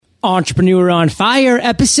Entrepreneur on Fire,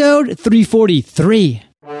 episode 343.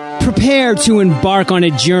 Prepare to embark on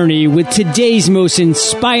a journey with today's most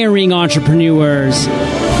inspiring entrepreneurs.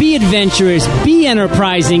 Be adventurous, be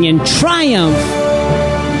enterprising, and triumph.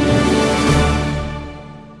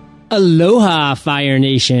 Aloha, Fire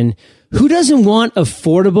Nation. Who doesn't want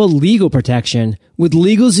affordable legal protection? With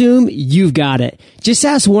LegalZoom, you've got it. Just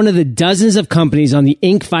ask one of the dozens of companies on the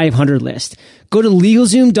Inc. 500 list. Go to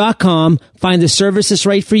LegalZoom.com, find the service that's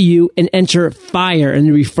right for you, and enter FIRE in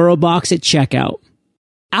the referral box at checkout.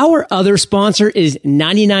 Our other sponsor is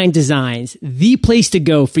 99 Designs, the place to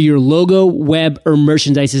go for your logo, web, or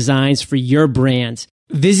merchandise designs for your brand.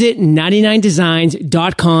 Visit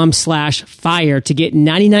 99designs.com/fire to get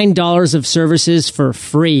 $99 of services for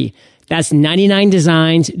free. That's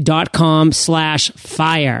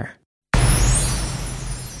 99designs.com/fire.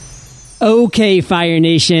 Okay, Fire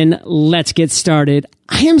Nation, let's get started.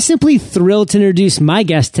 I am simply thrilled to introduce my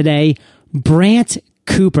guest today, Brant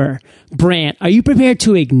Cooper. Brant, are you prepared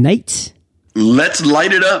to ignite? Let's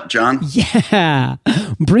light it up, John. Yeah.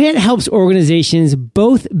 Brant helps organizations,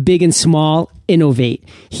 both big and small, innovate.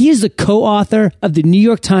 He is the co-author of the New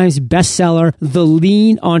York Times bestseller, The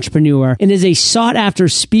Lean Entrepreneur, and is a sought-after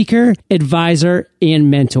speaker, advisor,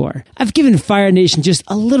 and mentor. I've given Fire Nation just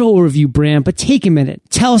a little overview, Brant, but take a minute.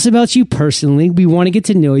 Tell us about you personally. We want to get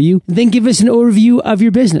to know you. Then give us an overview of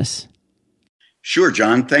your business. Sure,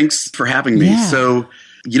 John. Thanks for having me. Yeah. So,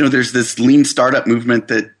 there's this lean startup movement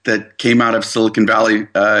that came out of Silicon Valley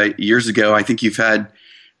years ago. I think you've had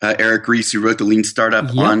Eric Ries, who wrote The Lean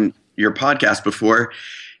Startup, on your podcast before.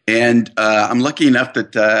 And I'm lucky enough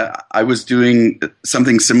that I was doing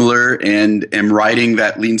something similar and am riding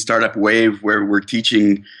that lean startup wave where we're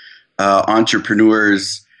teaching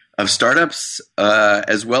entrepreneurs of startups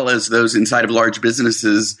as well as those inside of large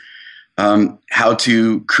businesses how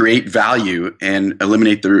to create value and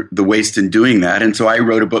eliminate the waste in doing that. And so I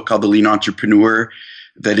wrote a book called The Lean Entrepreneur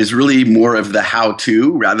that is really more of the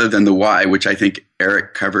how-to rather than the why, which I think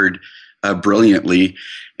Eric covered brilliantly.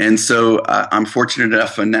 And so I'm fortunate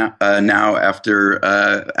enough now after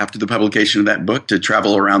the publication of that book to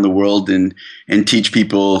travel around the world and teach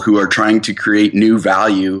people who are trying to create new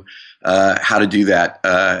value how to do that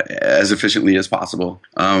as efficiently as possible.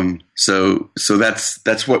 So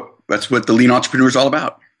that's what the Lean Entrepreneur is all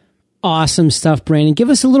about. Awesome stuff, Brandon. Give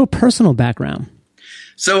us a little personal background.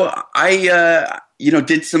 So I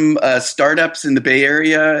did some startups in the Bay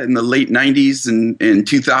Area in the late 90s and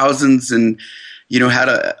 2000s, and had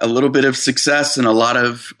a little bit of success and a lot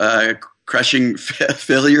of crushing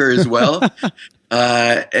failure as well.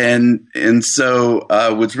 And so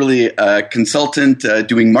was really a consultant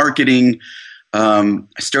doing marketing. I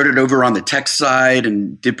started over on the tech side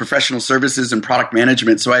and did professional services and product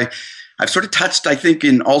management. So I've sort of touched, I think,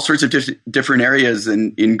 in all sorts of different areas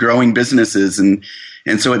in growing businesses. And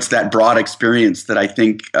so it's that broad experience that I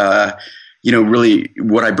think, really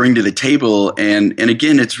what I bring to the table. And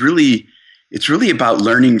again, it's really about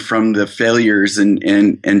learning from the failures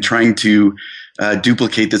and trying to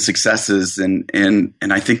duplicate the successes. And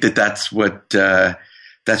I think that's what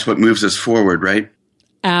moves us forward, right?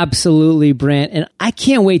 Absolutely, Brant. And I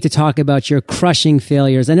can't wait to talk about your crushing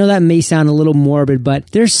failures. I know that may sound a little morbid,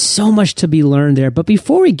 but there's so much to be learned there. But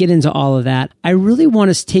before we get into all of that, I really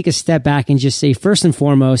want to take a step back and just say, first and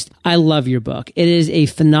foremost, I love your book. It is a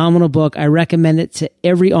phenomenal book. I recommend it to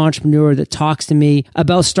every entrepreneur that talks to me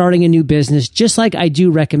about starting a new business, just like I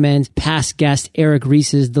do recommend past guest Eric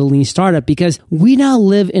Ries's The Lean Startup, because we now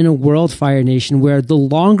live in a world, Fire Nation, where the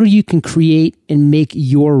longer you can create and make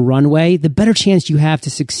your runway, the better chance you have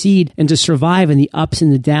to succeed and to survive in the ups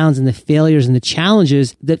and the downs and the failures and the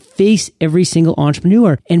challenges that face every single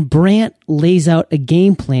entrepreneur. And Brant lays out a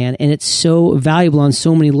game plan, and it's so valuable on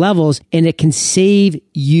so many levels, and it can save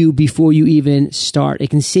you before you even start. It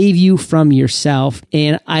can save you from yourself.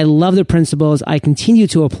 And I love the principles. I continue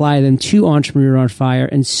to apply them to Entrepreneur on Fire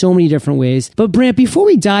in so many different ways. But Brant, before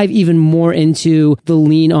we dive even more into the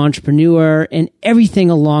Lean Entrepreneur and everything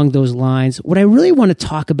along those lines, what I really want to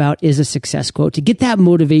talk about is a success quote to get that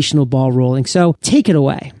motivational ball rolling. So take it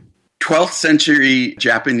away. 12th century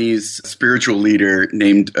Japanese spiritual leader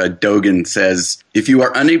named Dogen says, if you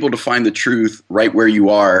are unable to find the truth right where you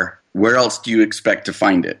are, where else do you expect to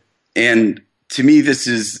find it? And to me, this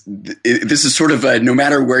is sort of a no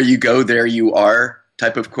matter where you go, there you are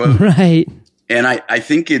type of quote. Right. And I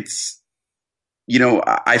think it's,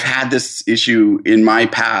 I've had this issue in my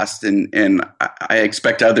past, and I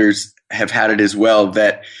expect others have had it as well,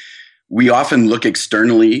 that we often look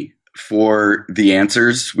externally for the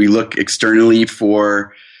answers. We look externally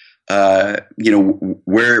for, where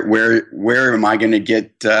am I going to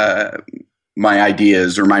get my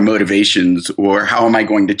ideas or my motivations, or how am I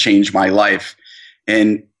going to change my life?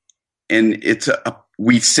 And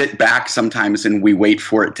we sit back sometimes and we wait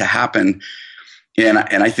for it to happen. And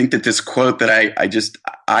I think that this quote that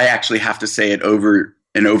I actually have to say it over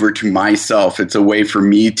and over to myself. It's a way for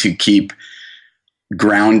me to keep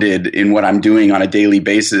grounded in what I'm doing on a daily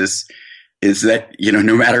basis, is that,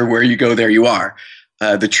 no matter where you go, there you are.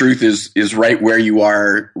 The truth is right where you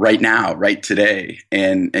are right now, right today.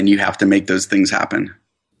 And you have to make those things happen.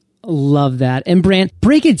 Love that. And Brant,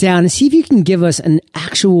 break it down and see if you can give us an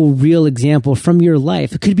actual real example from your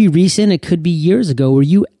life. It could be recent, it could be years ago, where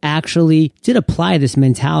you actually did apply this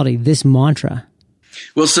mentality, this mantra.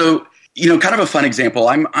 Well, so, kind of a fun example.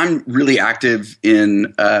 I'm really active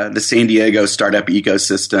in the San Diego startup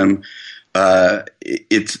ecosystem. I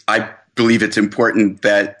believe it's important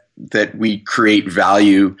that we create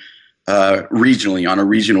value regionally, on a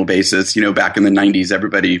regional basis. Back in the 90s,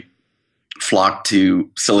 everybody flocked to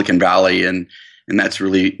Silicon Valley, and that's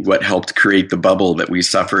really what helped create the bubble that we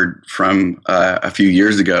suffered from a few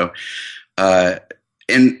years ago.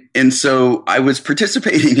 And so I was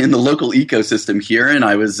participating in the local ecosystem here, and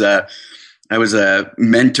I was a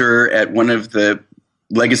mentor at one of the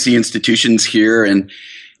legacy institutions here, and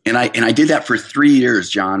I did that for 3 years,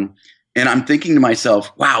 John. And I'm thinking to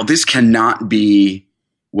myself, wow, this cannot be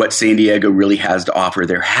what San Diego really has to offer.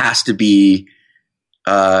 There has to be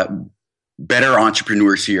better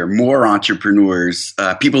entrepreneurs here, more entrepreneurs,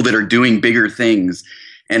 people that are doing bigger things.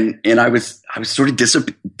 And I was sort of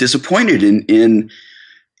disappointed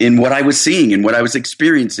in what I was seeing and what I was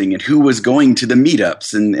experiencing and who was going to the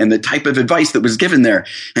meetups and the type of advice that was given there.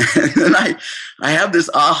 And then I have this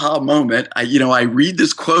aha moment. I read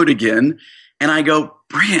this quote again and I go,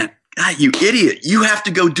 Brant, God, you idiot, you have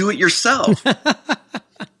to go do it yourself.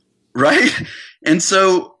 Right. And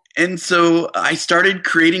so I started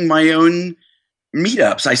creating my own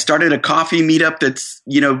meetups. I started a coffee meetup that's,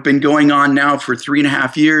 been going on now for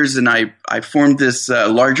 3.5 years. And I formed this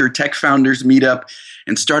larger tech founders meetup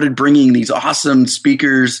and started bringing these awesome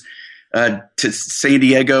speakers to San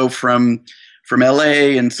Diego from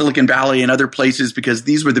LA and Silicon Valley and other places, because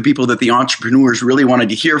these were the people that the entrepreneurs really wanted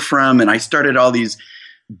to hear from. And I started all these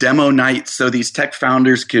demo nights so these tech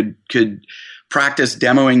founders could practice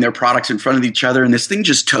demoing their products in front of each other. And this thing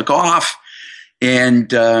just took off.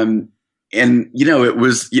 And it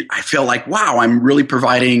was, I felt like, wow, I'm really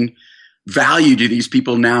providing value to these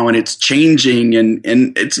people now, and it's changing. And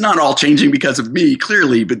it's not all changing because of me,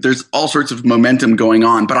 clearly, but there's all sorts of momentum going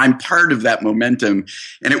on, but I'm part of that momentum.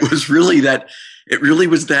 And it really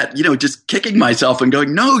was that, just kicking myself and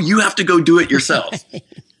going, no, you have to go do it yourself.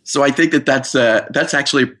 So I think that's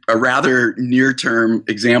actually a rather near-term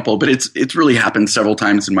example, but it's really happened several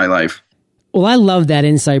times in my life. Well, I love that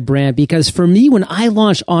insight, Brant, because for me, when I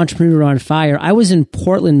launched Entrepreneur on Fire, I was in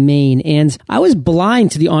Portland, Maine, and I was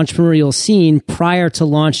blind to the entrepreneurial scene prior to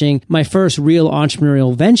launching my first real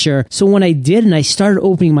entrepreneurial venture. So when I did and I started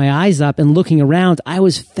opening my eyes up and looking around, I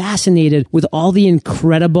was fascinated with all the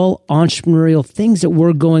incredible entrepreneurial things that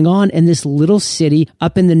were going on in this little city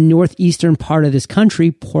up in the northeastern part of this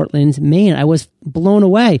country, Portland, Maine. I was blown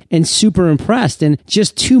away and super impressed. And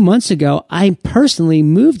just 2 months ago, I personally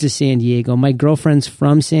moved to San Diego. My girlfriend's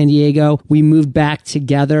from San Diego. We moved back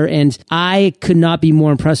together, and I could not be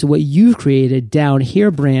more impressed with what you've created down here,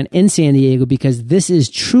 Brant, in San Diego, because this is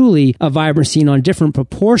truly a vibrant scene on a different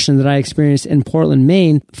proportion that I experienced in Portland,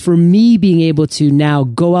 Maine. For me, being able to now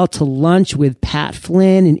go out to lunch with Pat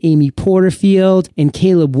Flynn and Amy Porterfield and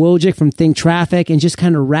Caleb Wojcik from Think Traffic and just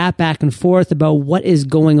kind of rap back and forth about what is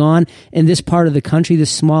going on in this part of the country, this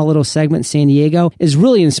small little segment, San Diego, is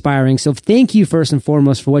really inspiring. So thank you first and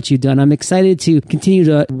foremost for what you've done. I'm excited to continue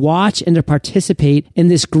to watch and to participate in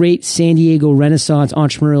this great San Diego Renaissance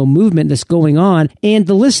entrepreneurial movement that's going on. And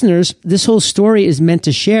the listeners, this whole story is meant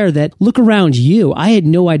to share that look around you. I had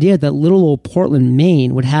no idea that little old Portland,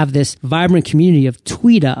 Maine would have this vibrant community of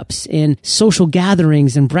tweet ups and social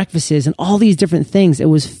gatherings and breakfasts and all these different things. It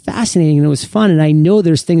was fascinating and it was fun. And I know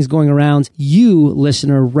there's things going around you,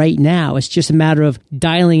 listener, right now. It's just a matter of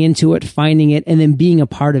dialing into it, finding it, and then being a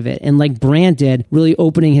part of it. And like Brant did, really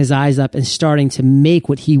opening his eyes up and starting to make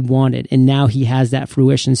what he wanted. And now he has that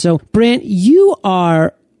fruition. So Brant, you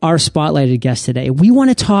are our spotlighted guest today. We want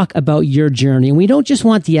to talk about your journey, and we don't just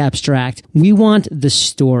want the abstract. We want the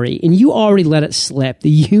story. And you already let it slip that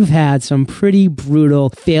you've had some pretty brutal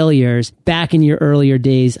failures back in your earlier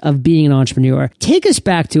days of being an entrepreneur. Take us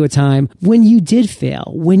back to a time when you did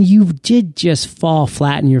fail, when you did just fall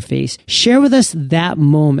flat in your face. Share with us that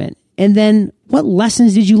moment. And then what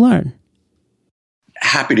lessons did you learn?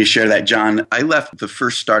 Happy to share that, John. I left the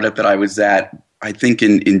first startup that I was at I think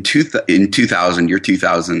in 2000, year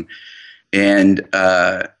 2000, and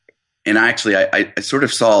actually I sort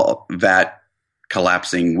of saw that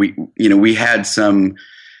collapsing. We had some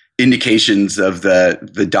indications of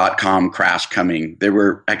the .com crash coming. There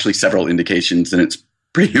were actually several indications, and it's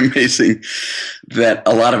pretty amazing that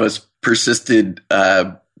a lot of us persisted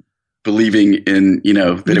believing in,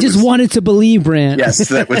 that you just wanted to believe, Brant. Yes,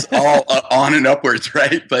 that was all on and upwards,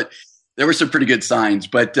 right? But there were some pretty good signs.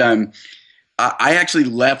 But I actually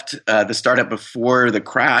left the startup before the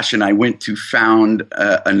crash, and I went to found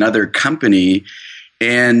another company,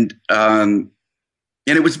 and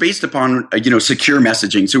it was based upon secure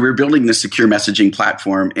messaging. So we were building this secure messaging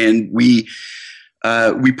platform, and we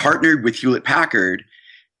partnered with Hewlett Packard,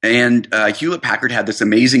 and Hewlett Packard had this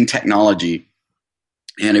amazing technology.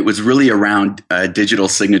 And it was really around digital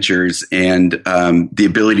signatures and the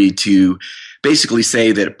ability to basically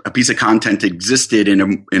say that a piece of content existed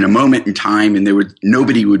in a moment in time, and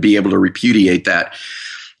nobody would be able to repudiate that.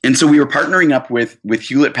 And so we were partnering up with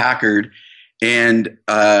Hewlett Packard, and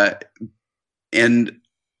I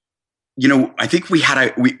think we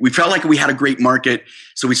felt like we had a great market.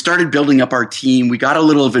 So we started building up our team. We got a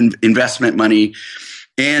little of investment money,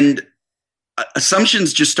 and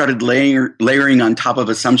assumptions just started layering on top of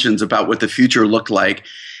assumptions about what the future looked like.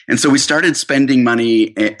 And so we started spending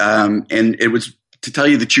money, and it was, to tell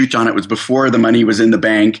you the truth, John, it was before the money was in the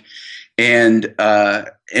bank. And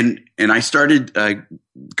I started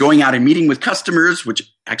going out and meeting with customers, which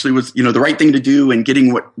actually was, the right thing to do, and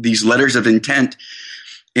getting these letters of intent.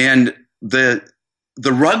 And the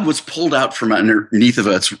rug was pulled out from underneath of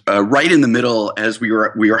us right in the middle as we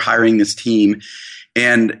were hiring this team.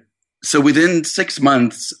 And so within 6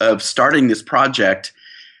 months of starting this project,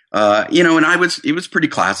 and it was pretty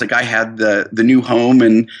classic. I had the new home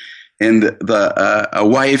and a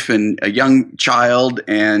wife and a young child,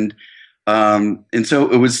 and so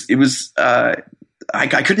it was I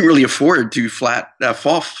couldn't really afford to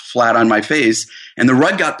fall flat on my face, and the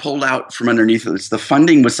rug got pulled out from underneath us. The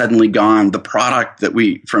funding was suddenly gone. The product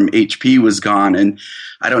from HP was gone. And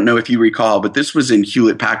I don't know if you recall, but this was in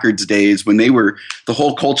Hewlett Packard's days when the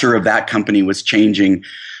whole culture of that company was changing.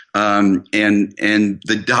 And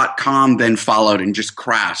the .com then followed and just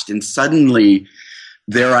crashed. And suddenly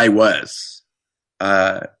there I was,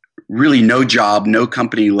 really no job, no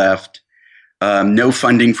company left. No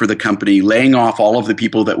funding for the company, laying off all of the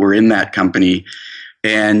people that were in that company,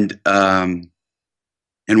 and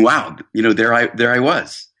wow, there I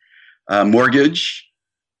was, mortgage,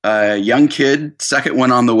 young kid, second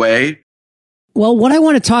one on the way. Well, what I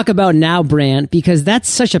want to talk about now, Brant, because that's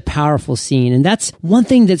such a powerful scene, and that's one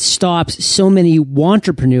thing that stops so many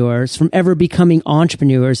wantrepreneurs from ever becoming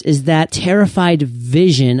entrepreneurs, is that terrified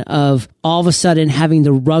vision of all of a sudden having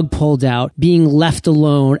the rug pulled out, being left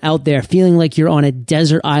alone out there, feeling like you're on a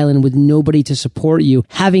desert island with nobody to support you,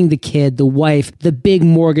 having the kid, the wife, the big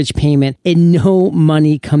mortgage payment, and no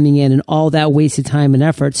money coming in, and all that wasted time and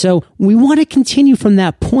effort. So we want to continue from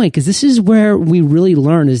that point, because this is where we really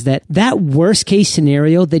learn, is that worst case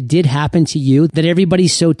scenario that did happen to you, that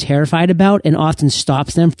everybody's so terrified about and often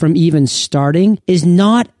stops them from even starting, is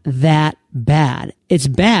not that bad. It's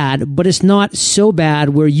bad, but it's not so bad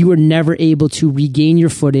where you were never able to regain your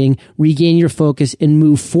footing, regain your focus, and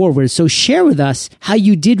move forward. So share with us how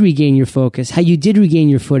you did regain your focus, how you did regain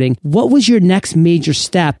your footing. What was your next major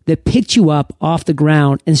step that picked you up off the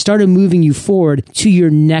ground and started moving you forward to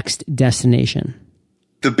your next destination?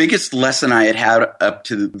 The biggest lesson I had up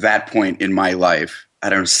to that point in my life,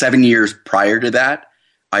 7 years prior to that,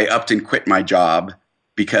 I upped and quit my job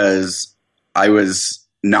because I was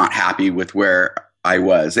not happy with where I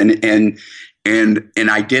was. And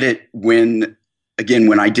I did it when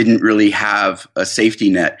I didn't really have a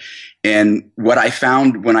safety net. And what I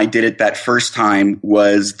found when I did it that first time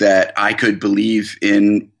was that I could believe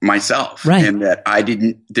in myself, right, and that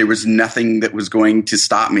there was nothing that was going to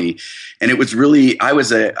stop me. And it was really, I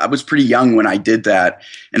was pretty young when I did that.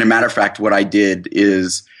 And a matter of fact, what I did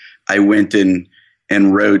is I went and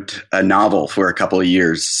wrote a novel for a couple of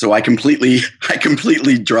years. So I completely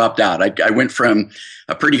dropped out. I went from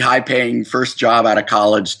a pretty high paying first job out of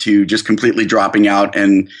college to just completely dropping out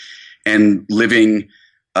and living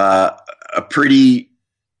a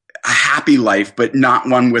happy life, but not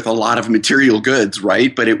one with a lot of material goods,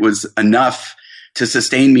 right? But it was enough to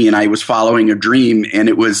sustain me, and I was following a dream, and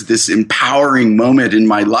it was this empowering moment in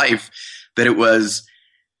my life that it was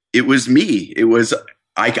me. It was,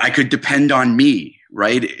 I could depend on me,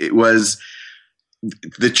 right? It was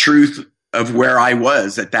the truth of where I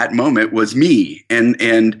was at that moment was me.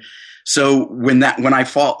 And so when I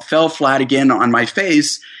fell flat again on my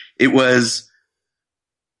face, it was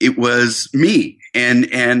it was me.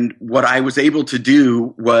 And what I was able to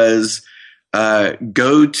do was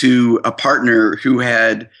go to a partner who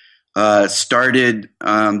had started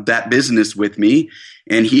that business with me,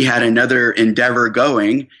 and he had another endeavor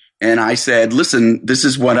going. And I said, listen, this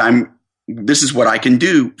is what I can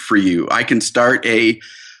do for you. I can start an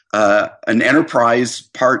enterprise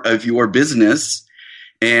part of your business.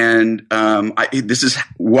 And this is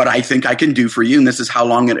what I think I can do for you, and this is how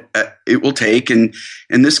long it will take. And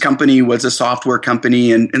this company was a software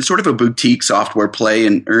company and sort of a boutique software play,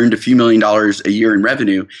 and earned a few $1 million a year in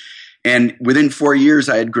revenue. And within 4 years,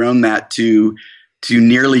 I had grown that to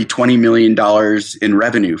nearly $20 million in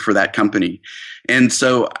revenue for that company. And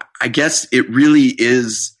so I guess it really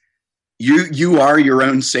is you are your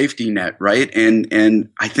own safety net, right? And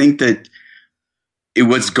I think that it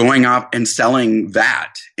was going up and selling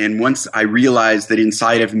that. And once I realized that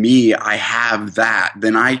inside of me, I have that,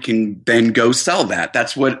 then I can then go sell that.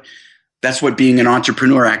 That's what being an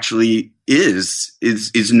entrepreneur actually is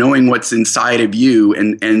knowing what's inside of you,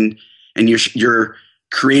 and you're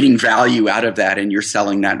creating value out of that, and you're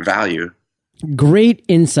selling that value. Great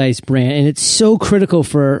insights, Brant. And it's so critical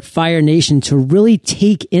for Fire Nation to really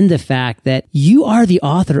take in the fact that you are the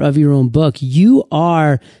author of your own book. You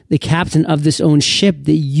are the captain of this own ship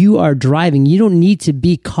that you are driving. You don't need to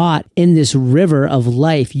be caught in this river of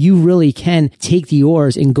life. You really can take the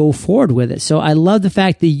oars and go forward with it. So I love the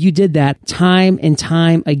fact that you did that time and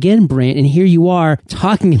time again, Brant. And here you are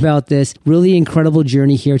talking about this really incredible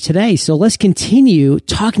journey here today. So let's continue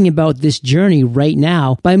talking about this journey right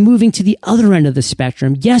now by moving to the other end of the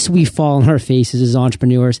spectrum. Yes, we fall on our faces as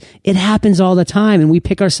entrepreneurs. It happens all the time, and we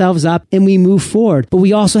pick ourselves up and we move forward. But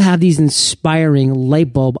we also have these inspiring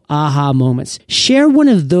light bulb aha moments. Share one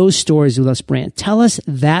of those stories with us, Brant. Tell us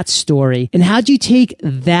that story, and how'd you take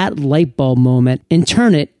that light bulb moment and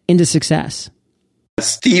turn it into success?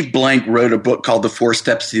 Steve Blank wrote a book called The 4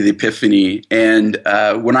 Steps to the Epiphany. And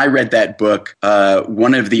when I read that book,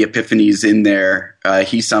 one of the epiphanies in there,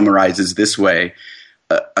 he summarizes this way: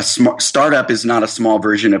 a startup is not a small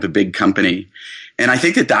version of a big company. And I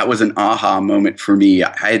think that was an aha moment for me.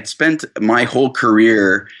 I had spent my whole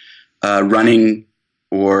career running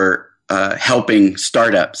or helping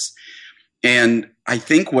startups. And I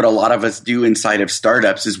think what a lot of us do inside of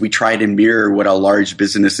startups is we try to mirror what a large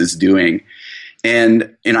business is doing.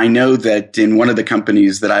 And I know that in one of the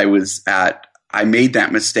companies that I was at, I made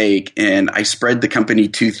that mistake and I spread the company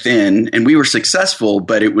too thin, and we were successful,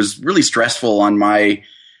 but it was really stressful on my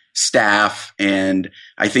staff. And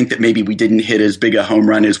I think that maybe we didn't hit as big a home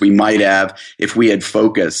run as we might have if we had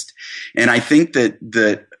focused. And I think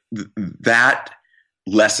that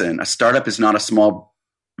lesson, a startup is not a small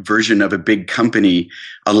version of a big company,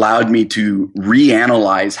 allowed me to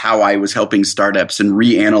reanalyze how I was helping startups and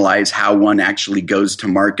reanalyze how one actually goes to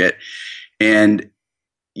market. And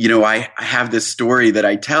I have this story that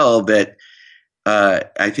I tell that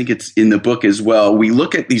I think it's in the book as well. We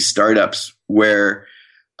look at these startups where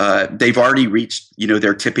they've already reached,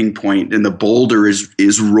 their tipping point, and the boulder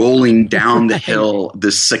is rolling down the hill.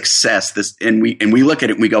 The success, and we look at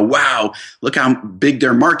it and we go, "Wow, look how big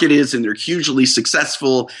their market is, and they're hugely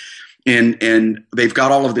successful, and they've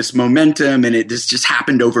got all of this momentum, and this just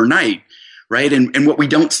happened overnight, right?" And what we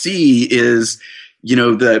don't see is,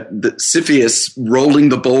 the Sisyphus rolling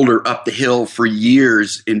the boulder up the hill for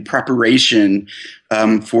years in preparation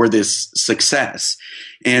for this success,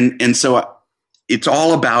 and so. It's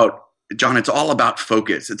all about, John, it's all about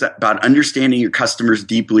focus. It's about understanding your customers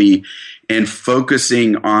deeply and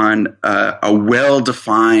focusing on a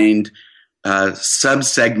well-defined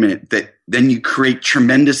sub-segment that then you create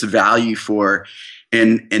tremendous value for.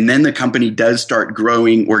 And then the company does start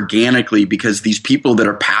growing organically because these people that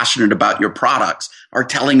are passionate about your products are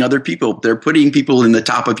telling other people. They're putting people in the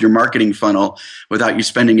top of your marketing funnel without you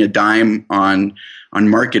spending a dime on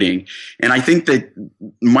marketing. And I think that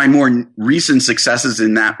my more recent successes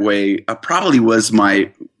in that way probably was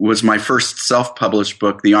my first self-published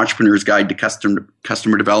book, The Entrepreneur's Guide to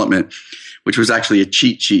Customer Development, which was actually a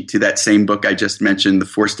cheat sheet to that same book I just mentioned, The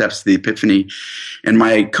 4 Steps to the Epiphany. And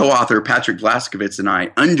my co-author, Patrick Vlaskovitz, and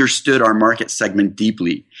I understood our market segment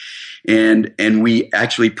deeply. And we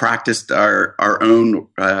actually practiced our own,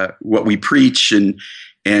 what we preach, and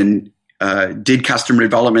did customer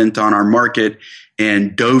development on our market,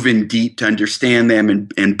 and dove in deep to understand them,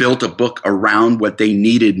 and built a book around what they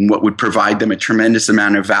needed and what would provide them a tremendous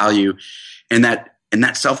amount of value. And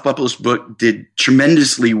that self-published book did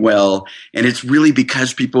tremendously well. And it's really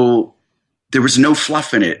because people there was no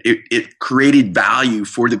fluff in it. It created value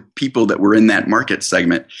for the people that were in that market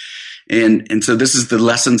segment. And so this is the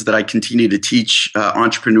lessons that I continue to teach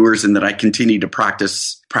entrepreneurs and that I continue to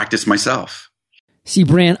practice myself. See,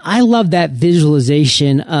 Brant, I love that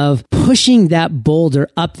visualization of pushing that boulder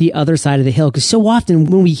up the other side of the hill. Because so often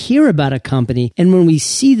when we hear about a company and when we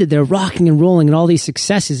see that they're rocking and rolling and all these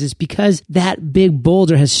successes, it's because that big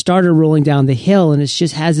boulder has started rolling down the hill and it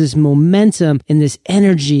just has this momentum and this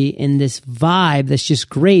energy and this vibe that's just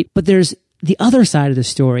great. But there's the other side of the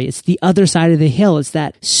story. It's the other side of the hill. It's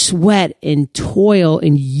that sweat and toil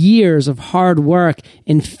and years of hard work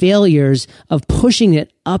and failures of pushing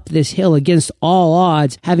it up this hill against all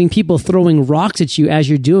odds, having people throwing rocks at you as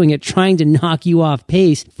you're doing it, trying to knock you off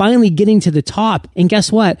pace, finally getting to the top. And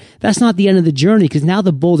guess what? That's not the end of the journey, because now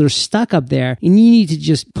the boulder's stuck up there and you need to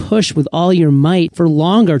just push with all your might for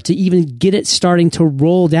longer to even get it starting to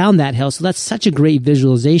roll down that hill. So that's such a great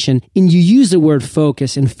visualization. And you use the word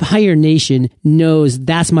focus, and Fire Nation knows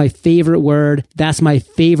that's my favorite word. That's my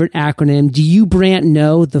favorite acronym. Do you, Brant,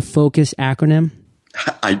 know the focus acronym?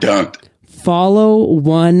 I don't. Follow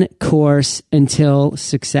one course until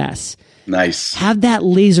success. Nice. Have that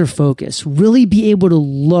laser focus. Really be able to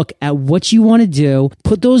look at what you want to do,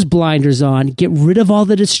 put those blinders on, get rid of all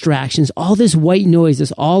the distractions, all this white noise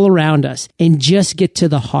that's all around us, and just get to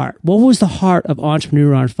the heart. What was the heart of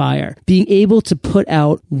Entrepreneur on Fire? Being able to put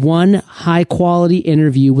out one high quality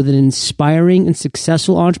interview with an inspiring and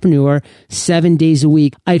successful entrepreneur 7 days a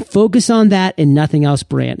week. I focus on that and nothing else,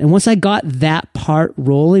 Brant. And once I got that part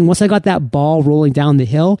rolling, once I got that ball rolling down the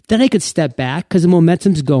hill, then I could step back because the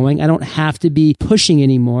momentum's going. I don't have to be pushing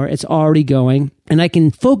anymore. It's already going. And I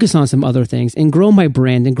can focus on some other things and grow my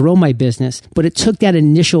brand and grow my business. But it took that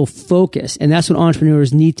initial focus. And that's what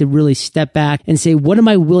entrepreneurs need to really step back and say, what am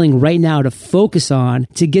I willing right now to focus on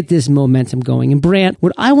to get this momentum going? And Brant,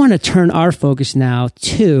 what I want to turn our focus now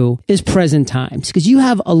to is present times, because you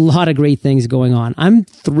have a lot of great things going on. I'm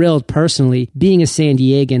thrilled personally being a San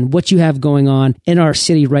Diegan, what you have going on in our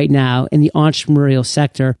city right now in the entrepreneurial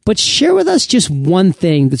sector. But share with us just one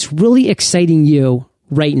thing that's really exciting you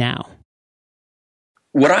right now.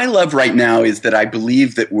 What I love right now is that I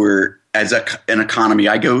believe that we're, as an economy,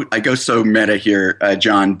 I go so meta here,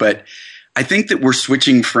 John, but I think that we're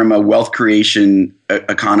switching from a wealth creation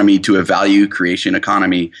economy to a value creation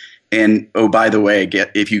economy. And oh, by the way,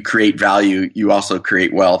 if you create value, you also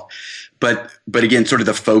create wealth. But again, sort of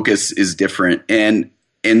the focus is different.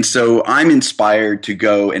 And so I'm inspired to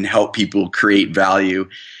go and help people create value.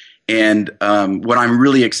 And what I'm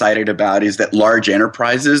really excited about is that large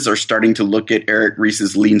enterprises are starting to look at Eric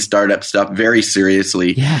Ries's lean startup stuff very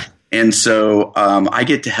seriously. Yeah. And so I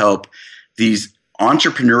get to help these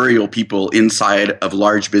entrepreneurial people inside of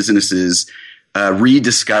large businesses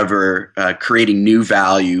rediscover creating new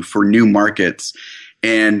value for new markets.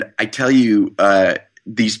 And I tell you,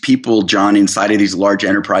 these people, John, inside of these large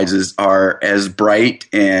enterprises are as bright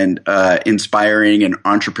and inspiring and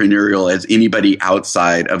entrepreneurial as anybody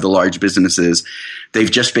outside of the large businesses. They've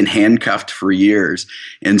just been handcuffed for years.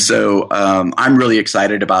 And so I'm really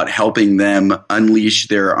excited about helping them unleash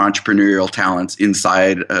their entrepreneurial talents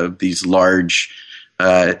inside of these large,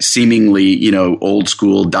 seemingly, old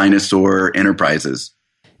school dinosaur enterprises.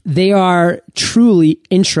 They are truly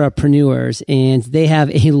intrapreneurs, and they have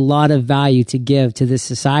a lot of value to give to this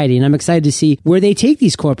society. And I'm excited to see where they take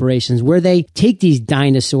these corporations, where they take these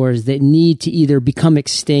dinosaurs that need to either become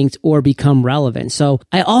extinct or become relevant. So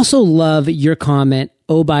I also love your comment,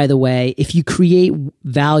 oh, by the way, if you create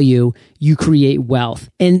value, you create wealth.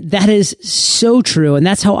 And that is so true. And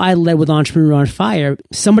that's how I led with Entrepreneur on Fire.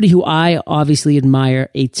 Somebody who I obviously admire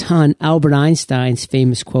a ton, Albert Einstein's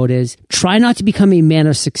famous quote is, try not to become a man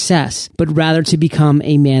of success, but rather to become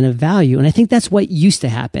a man of value. And I think that's what used to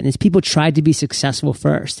happen is people tried to be successful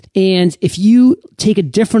first. And if you take a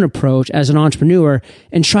different approach as an entrepreneur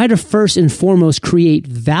and try to first and foremost create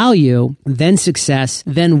value, then success,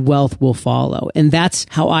 then wealth will follow. And that's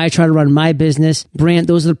how I try to run my business. Brant,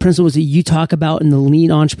 those are the principles that you talk about in the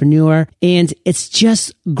Lean Entrepreneur. And it's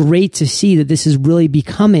just great to see that this is really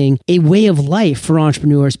becoming a way of life for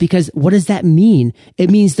entrepreneurs, because what does that mean? It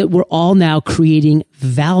means that we're all now creating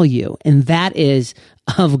value, and that is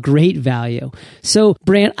of great value. So,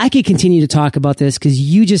 Brant, I could continue to talk about this because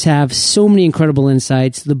you just have so many incredible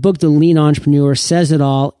insights. The book, The Lean Entrepreneur, says it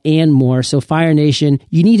all and more. So, Fire Nation,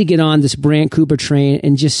 you need to get on this Brant Cooper train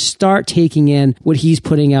and just start taking in what he's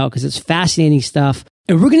putting out, because it's fascinating stuff.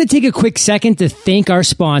 And we're going to take a quick second to thank our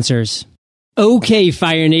sponsors. Okay,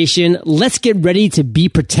 Fire Nation, let's get ready to be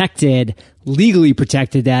protected. Legally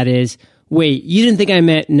protected, that is. Wait, you didn't think I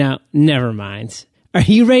meant... No, never mind. Are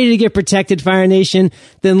you ready to get protected, Fire Nation?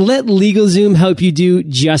 Then let LegalZoom help you do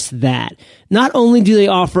just that. Not only do they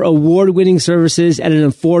offer award-winning services at an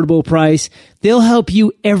affordable price, they'll help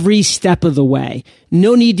you every step of the way.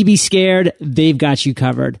 No need to be scared. They've got you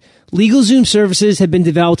covered. LegalZoom services have been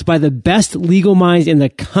developed by the best legal minds in the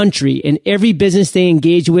country, and every business they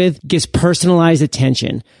engage with gets personalized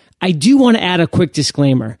attention. I do want to add a quick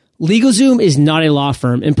disclaimer. LegalZoom is not a law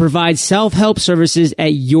firm and provides self-help services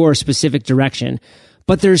at your specific direction.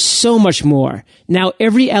 But there's so much more. Now,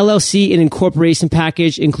 every LLC and incorporation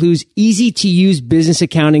package includes easy-to-use business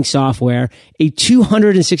accounting software, a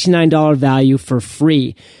 $269 value for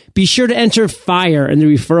free. Be sure to enter FIRE in the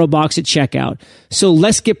referral box at checkout. So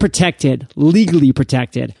let's get protected, legally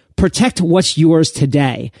protected. Protect what's yours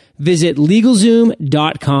today. Visit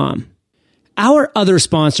LegalZoom.com. Our other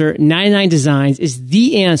sponsor, 99 Designs, is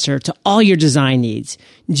the answer to all your design needs.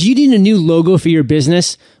 Do you need a new logo for your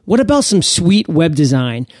business? What about some sweet web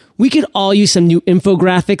design? We could all use some new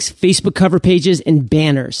infographics, Facebook cover pages, and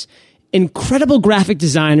banners. Incredible graphic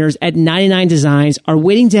designers at 99 Designs are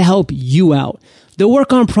waiting to help you out. They'll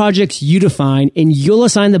work on projects you define, and you'll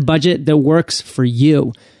assign the budget that works for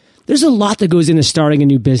you. There's a lot that goes into starting a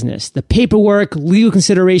new business. The paperwork, legal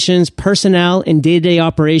considerations, personnel, and day-to-day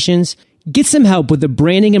operations. Get some help with the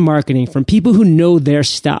branding and marketing from people who know their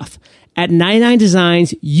stuff. At 99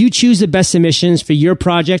 Designs, you choose the best submissions for your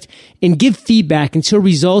project and give feedback until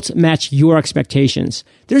results match your expectations.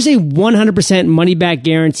 There's a 100% money-back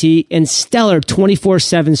guarantee and stellar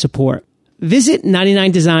 24/7 support. Visit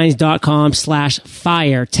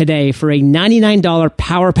 99designs.com/fire today for a $99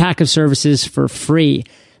 power pack of services for free.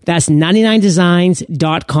 That's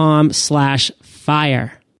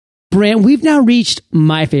 99designs.com/fire. Brant, we've now reached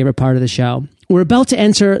my favorite part of the show. We're about to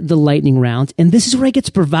enter the lightning round, and this is where I get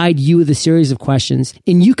to provide you with a series of questions,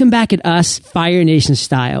 and you come back at us Fire Nation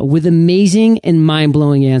style with amazing and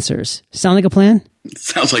mind-blowing answers. Sound like a plan?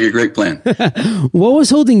 Sounds like a great plan. What was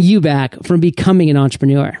holding you back from becoming an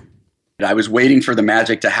entrepreneur? I was waiting for the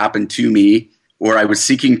magic to happen to me, or I was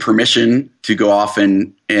seeking permission to go off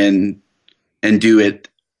and do it,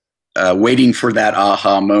 waiting for that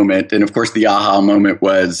aha moment. And of course, the aha moment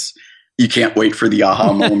was, you can't wait for the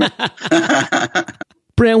aha moment.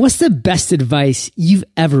 Brant, what's the best advice you've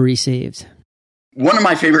ever received? One of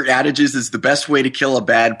my favorite adages is the best way to kill a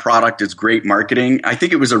bad product is great marketing. I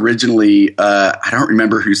think it was originally, I don't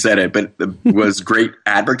remember who said it, but it was great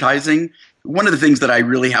advertising. One of the things that I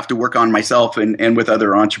really have to work on myself and with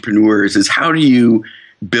other entrepreneurs is how do you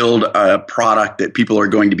build a product that people are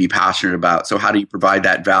going to be passionate about? So how do you provide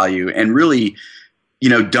that value? And really,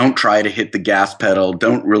 don't try to hit the gas pedal.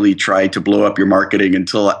 Don't really try to blow up your marketing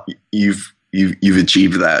until you've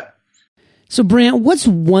achieved that. So Brant, what's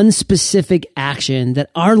one specific action that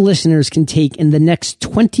our listeners can take in the next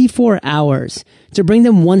 24 hours to bring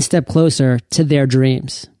them one step closer to their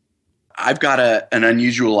dreams? I've got an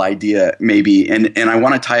unusual idea maybe, and I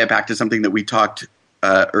want to tie it back to something that we talked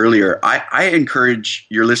earlier. I encourage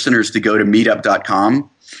your listeners to go to meetup.com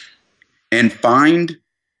and find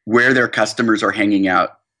where their customers are hanging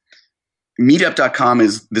out. Meetup.com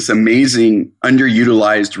is this amazing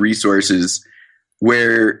underutilized resources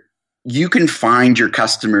where you can find your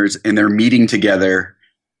customers and they're meeting together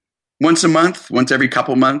once a month, once every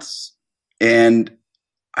couple months. And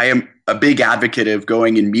I am a big advocate of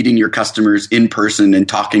going and meeting your customers in person and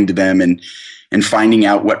talking to them and finding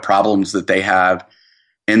out what problems that they have.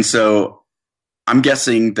 And so I'm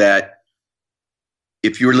guessing that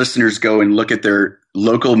if your listeners go and look at their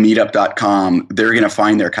local meetup.com, they're going to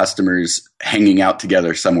find their customers hanging out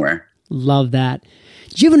together somewhere. Love that.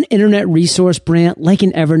 Do you have an internet resource, Brant, like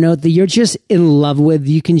an Evernote that you're just in love with,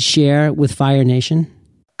 you can share with Fire Nation?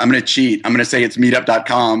 I'm going to cheat. I'm going to say it's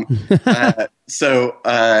meetup.com.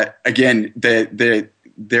 Again,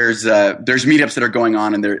 there's meetups that are going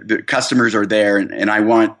on and the customers are there. And I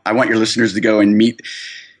want your listeners to go and meet,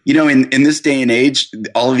 in this day and age,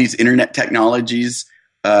 all of these internet technologies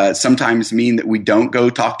sometimes mean that we don't go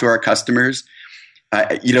talk to our customers.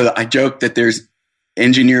 I joke that there's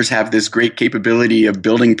engineers have this great capability of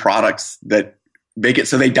building products that make it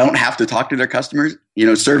so they don't have to talk to their customers.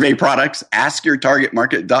 Survey products,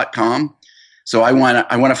 askyourtargetmarket.com. So I want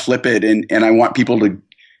to flip it and I want people to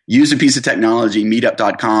use a piece of technology,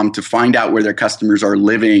 meetup.com, to find out where their customers are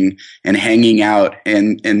living and hanging out,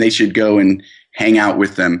 and they should go and hang out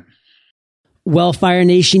with them. Well, Fire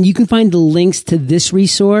Nation, you can find the links to this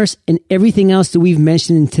resource and everything else that we've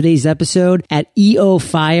mentioned in today's episode at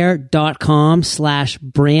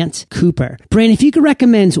eofire.com/Brant Cooper. Brant, if you could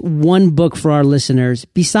recommend one book for our listeners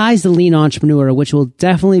besides The Lean Entrepreneur, which will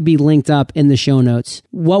definitely be linked up in the show notes,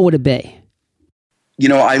 what would it be?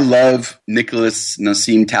 I love Nicholas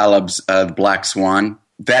Nassim Taleb's Black Swan.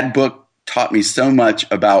 That book taught me so much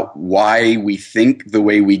about why we think the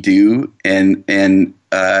way we do, and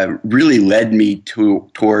really led me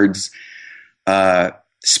towards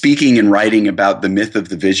speaking and writing about the myth of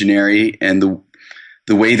the visionary and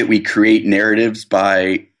the way that we create narratives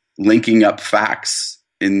by linking up facts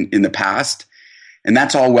in the past. And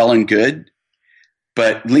that's all well and good,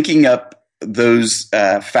 but linking up those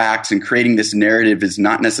facts and creating this narrative is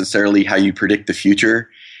not necessarily how you predict the future.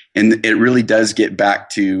 And it really does get back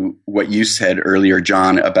to what you said earlier,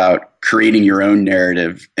 John, about creating your own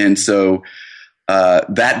narrative. And so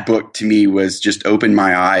that book to me was just opened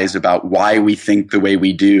my eyes about why we think the way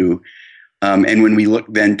we do. And when we look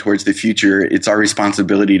then towards the future, it's our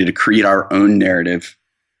responsibility to create our own narrative.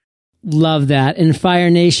 Love that. And Fire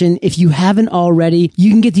Nation, if you haven't already, you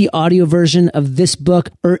can get the audio version of this book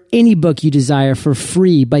or any book you desire for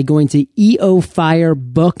free by going to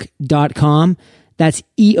eofirebook.com. That's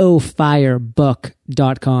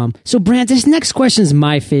eofirebook.com. So Brant, this next question is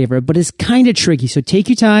my favorite, but it's kind of tricky. So take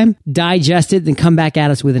your time, digest it, then come back at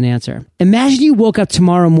us with an answer. Imagine you woke up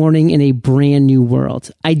tomorrow morning in a brand new world,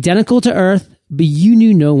 identical to Earth, but you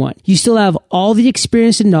knew no one. You still have all the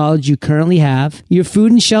experience and knowledge you currently have, your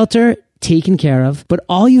food and shelter taken care of, but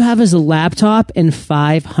all you have is a laptop and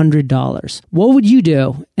 $500. What would you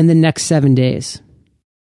do in the next 7 days?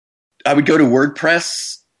 I would go to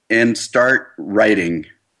WordPress and start writing.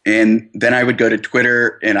 And then I would go to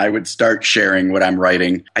Twitter and I would start sharing what I'm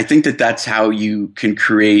writing. I think that that's how you can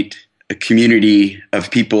create a community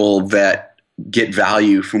of people that get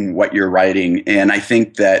value from what you're writing. And I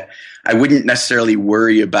think that I wouldn't necessarily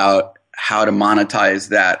worry about how to monetize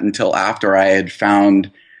that until after I had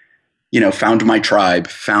found my tribe,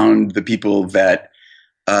 found the people that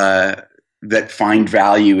find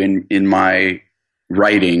value in my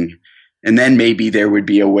writing. And then maybe there would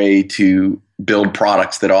be a way to build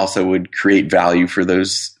products that also would create value for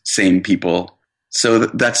those same people. So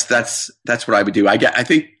that's what I would do. I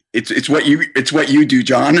think it's what you do,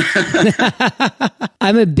 John.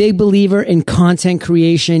 I'm a big believer in content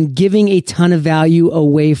creation, giving a ton of value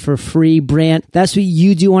away for free. Brant, that's what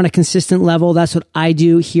you do on a consistent level. That's what I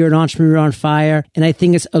do here at Entrepreneur on Fire. And I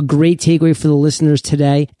think it's a great takeaway for the listeners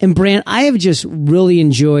today. And Brant, I have just really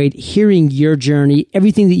enjoyed hearing your journey,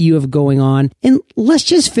 everything that you have going on. And let's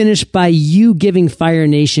just finish by you giving Fire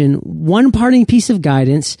Nation one parting piece of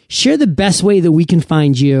guidance. Share the best way that we can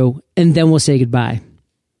find you, and then we'll say goodbye.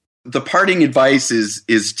 The parting advice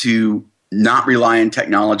is to not rely on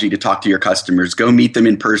technology to talk to your customers. Go meet them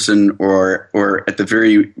in person, or at the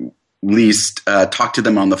very least, talk to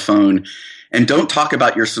them on the phone. And don't talk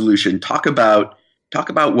about your solution. Talk about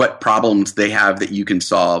what problems they have that you can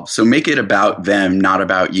solve. So make it about them, not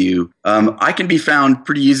about you. I can be found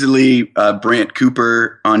pretty easily, Brant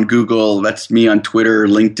Cooper on Google. That's me on Twitter,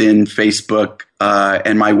 LinkedIn, Facebook,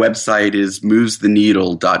 and my website is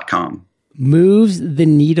movestheneedle.com.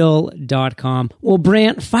 movestheneedle.com. Well,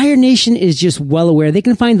 Brant, Fire Nation is just well aware. They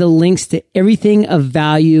can find the links to everything of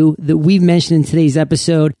value that we've mentioned in today's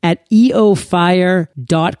episode at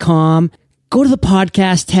eofire.com. Go to the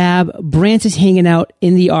podcast tab. Brant is hanging out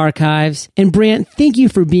in the archives. And Brant, thank you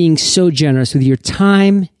for being so generous with your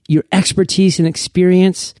time, your expertise, and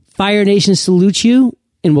experience. Fire Nation salutes you,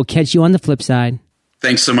 and we'll catch you on the flip side.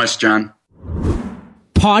 Thanks so much, John.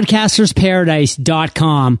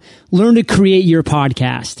 podcastersparadise.com. Learn to create your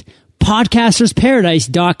podcast.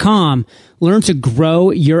 podcastersparadise.com. Learn to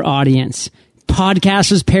grow your audience.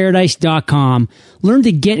 podcastersparadise.com. Learn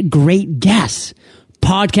to get great guests.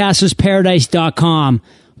 podcastersparadise.com.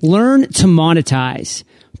 Learn to monetize.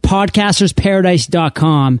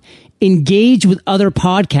 podcastersparadise.com. Engage with other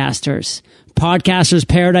podcasters.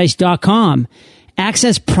 podcastersparadise.com.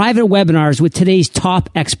 Access private webinars with today's top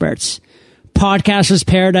experts.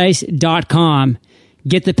 podcastersparadise.com.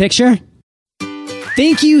 Get the picture?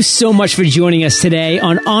 Thank you so much for joining us today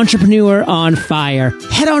on Entrepreneur on Fire.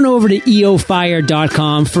 Head on over to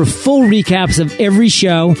eofire.com for full recaps of every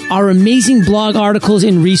show, our amazing blog articles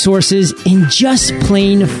and resources, and just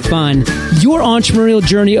plain fun. Your entrepreneurial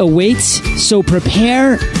journey awaits, so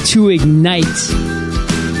prepare to ignite.